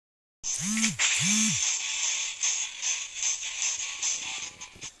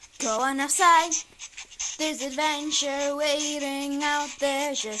Go on outside, there's adventure waiting out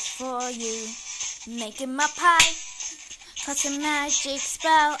there just for you. Making my pie, cause a magic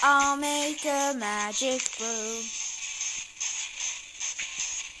spell, I'll make a magic brew.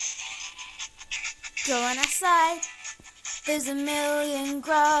 Going outside, there's a million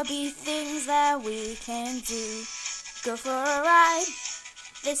grubby things that we can do. Go for a ride,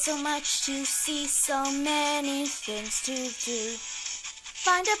 there's so much to see, so many things to do.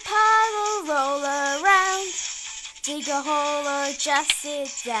 Find a puddle, roll around, dig a hole or just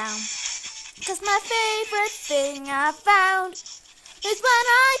sit down. Cause my favorite thing I found is when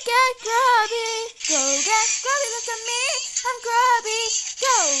I get grubby. Go get grubby, look at me, I'm grubby.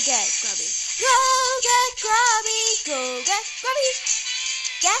 Go get grubby, go get grubby, go get grubby,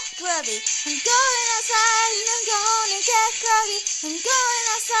 get grubby. I'm going outside and I'm gonna get grubby. I'm going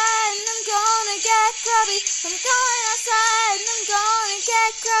outside and I'm gonna get grubby. I'm going outside and I'm gonna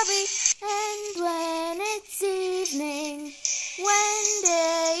get grubby. And when it's evening, when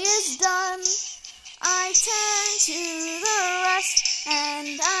day is done, I turn to the west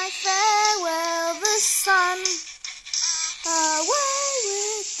and I farewell the sun. Away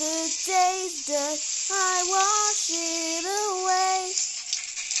with the day's dirt, I wash it away.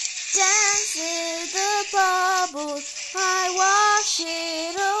 Dance with the bubbles, I wash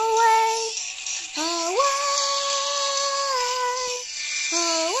it away. Away,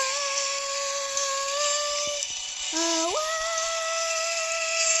 away, away.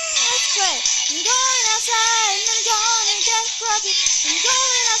 Let's play. I'm going outside and I'm gonna get grubby. I'm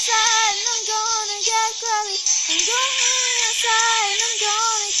going outside and I'm gonna get grubby. I'm going outside and I'm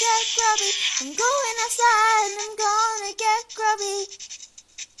gonna get grubby. I'm going outside and I'm gonna get grubby.